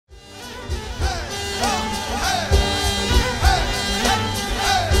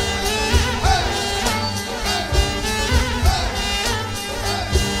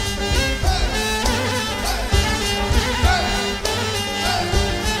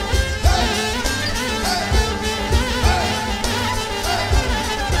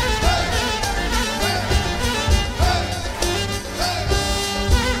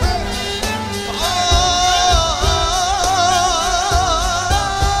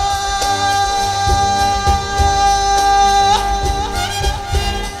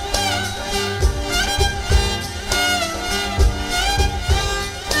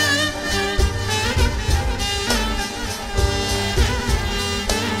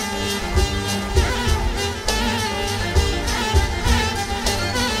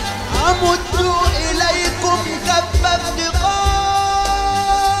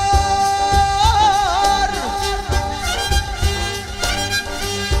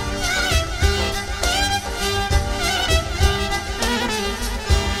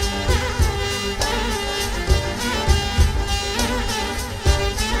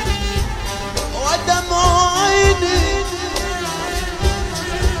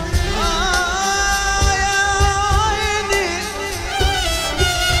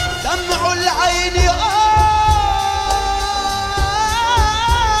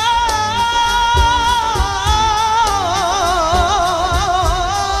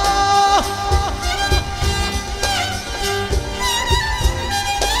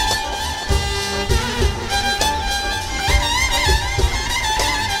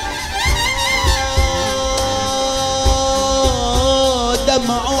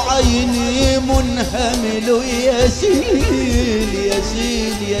دمع عيني منهمل يسيل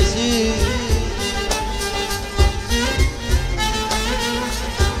يسيل يسيل.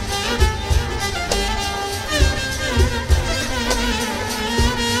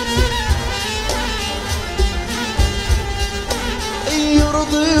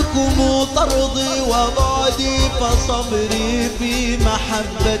 يرضيكم طردي وبعدي فصبري في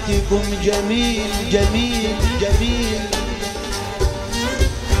محبتكم جميل جميل جميل.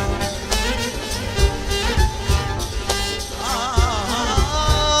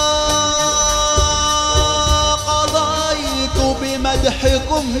 قضيت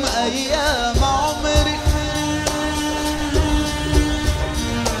بمدحكم أيام عمري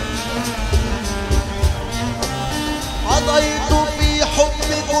قضيت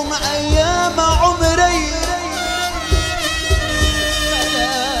حبكم أيام عمري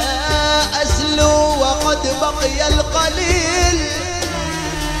فلا أسلو وقد بقي القليل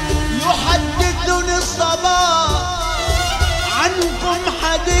يحدثني الصباح عنكم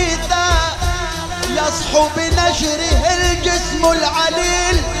حديثا يصحو بنشره الجسم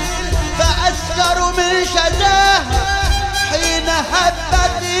العليل فأسكر من شداه حين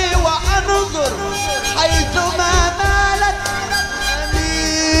هبتي وأنظر حيثما مالت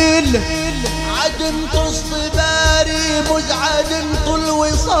عدمت اصطباري مزعدمت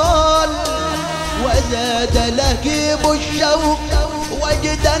الوصال وزاد لهيب الشوق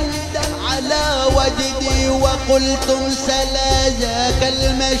وجدا على وجدي وقلتم سلا ذاك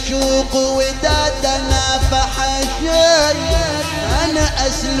المشوق ودادنا فحشاي أنا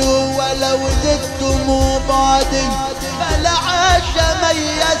أسلو ولو زدتم بعدي فلا عاش من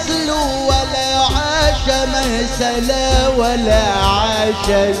يسلو ولا عاش من سلا ولا عاش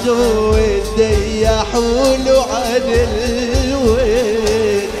ذو ود يحول عن الود.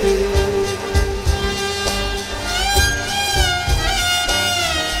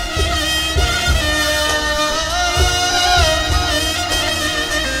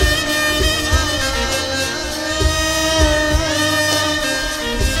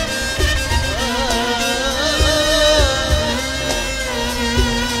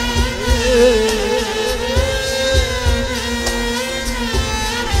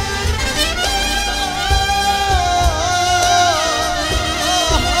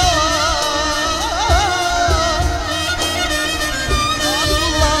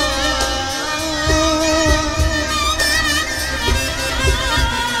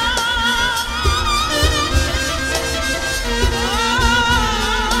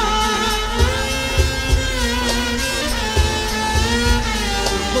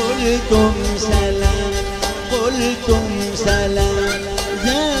 قلتم سلام قلتم سلام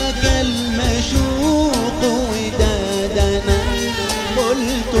ذاك المشوق ودادنا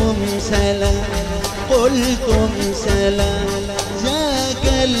قلتم سلام قلتم سلام ذاك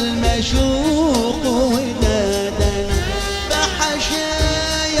المشوق ودادنا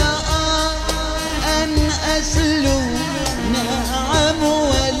فحشايا أن أسلو نعم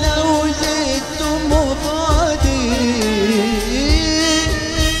ولو زدتم بعدي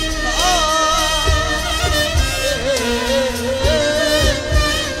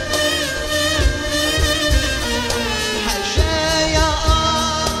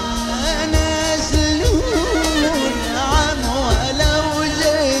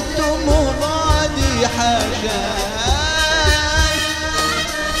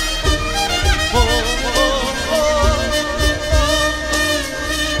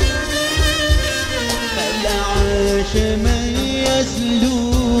من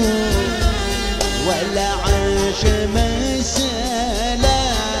يسلو ولا عاش من سلا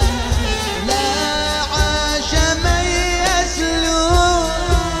لا عاش من يسلو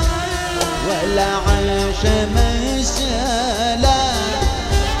ولا عاش من سلا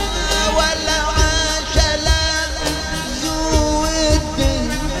ولا عاش لا ذو ود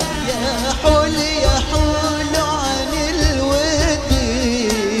يحول يحول عن الود.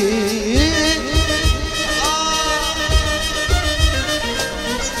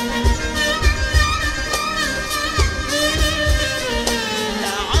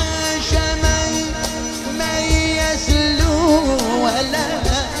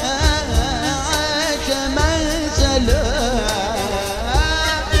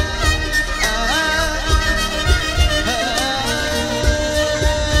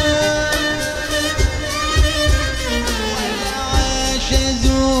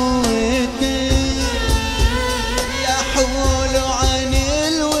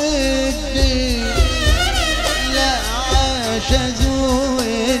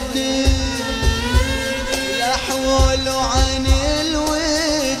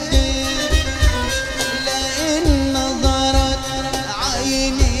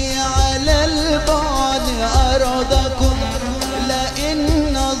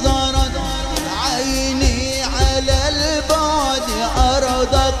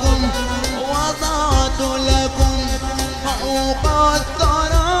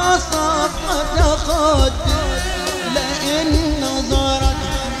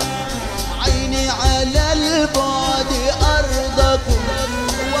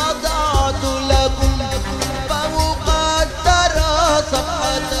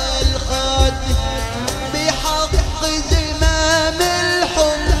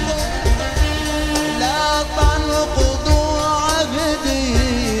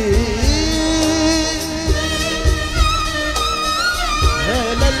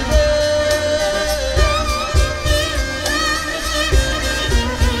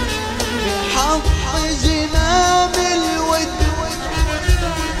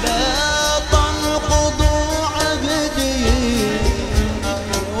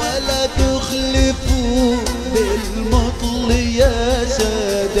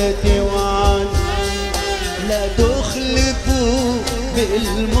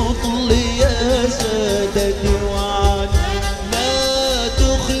 بالمطل يا سادتي وعلي، لا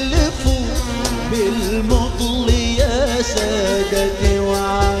تخلفوا بالمطل يا سادتي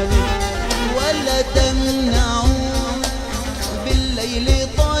وعلي، ولا تمنعوا بالليل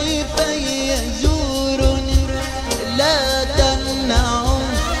طيفا يزورني، لا تمنعوا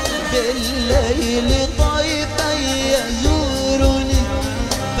بالليل طيفا يزورني،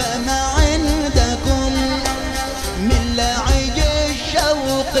 فما عندكم من لعج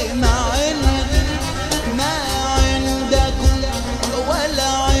الشوق ما عندكم ولا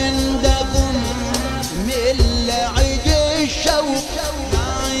عندكم من لعج الشوق ما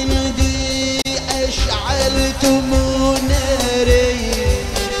عندي. أشعلتم ناري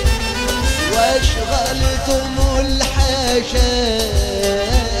واشغلتم الحشا،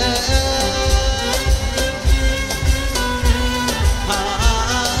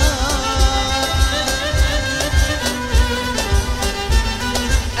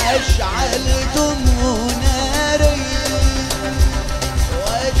 أشعلتم ناري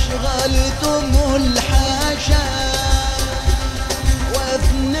واشغلتم الحشا،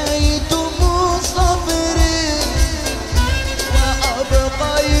 وافنيتم صبري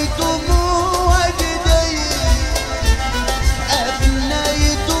وأبقيتم وجدي،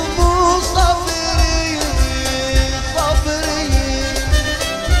 أفنيتم صبري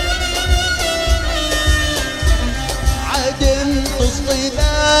عدمت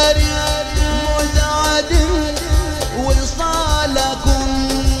اصطباري مزعد وصالكم،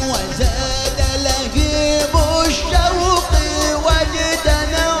 وزاد لهيب الشوق وجدا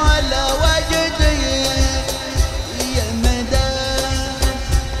على وجدي. يا مدى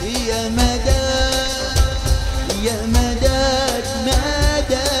يا مدى يا مدد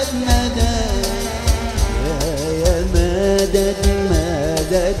مدد مدد، يا مدد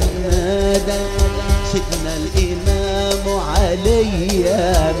مدد مدد، سيدنا الإمام علي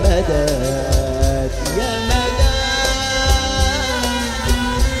يا مدد يا مدد.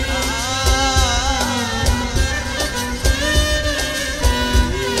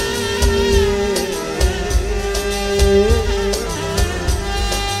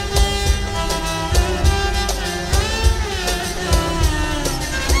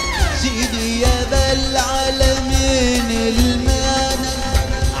 سيدي يا بالعالمين المانع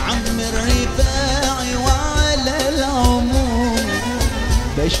عم الرفاعي وعلى العموم،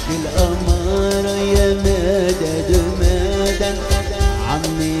 بشكي الأمارة يا مدد مدد،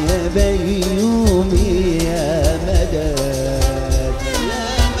 عمي يا بيومي يا مدد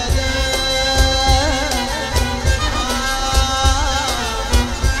يا مدد.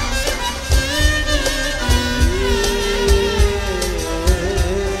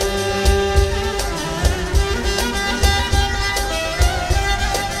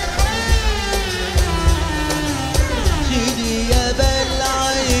 سيدي يا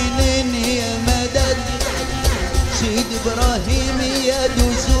بالعينين يا مدد، سيدي إبراهيم يا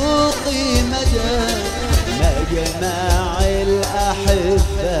دسوقي مدد، ما جماع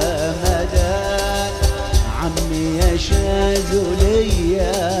الأحبة مدد، عمي يا شاذلي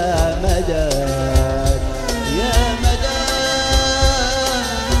يا مدد يا مدد.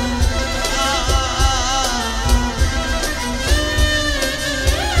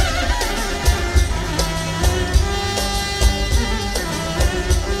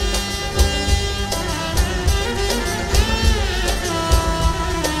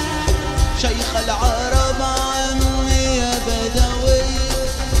 شيخ العرب عمي يا بدوي،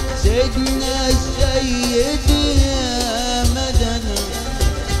 سيدنا السيد يا مدد،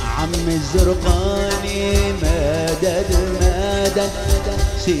 عم الزرقاني مدد مدد،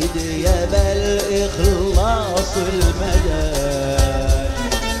 سيدي يا بالإخلاص المدد.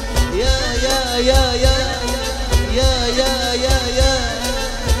 يا يا يا يا يا يا يا يا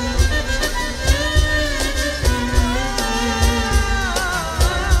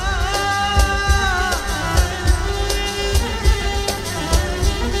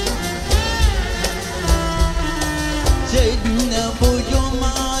سيدنا ابو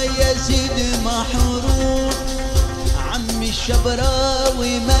جمعة يا سيد محروم، عم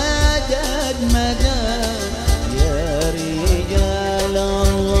الشبراوي مدد مدد، يا رجال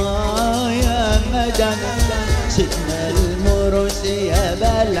الله يا مدد، سيدنا المرسي يا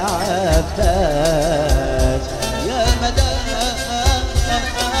بالعباس يا مدد.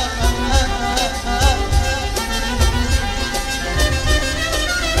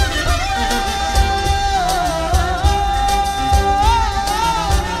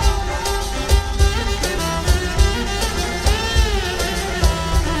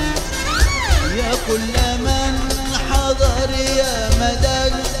 كل من حضر يا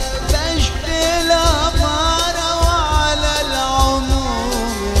مدد،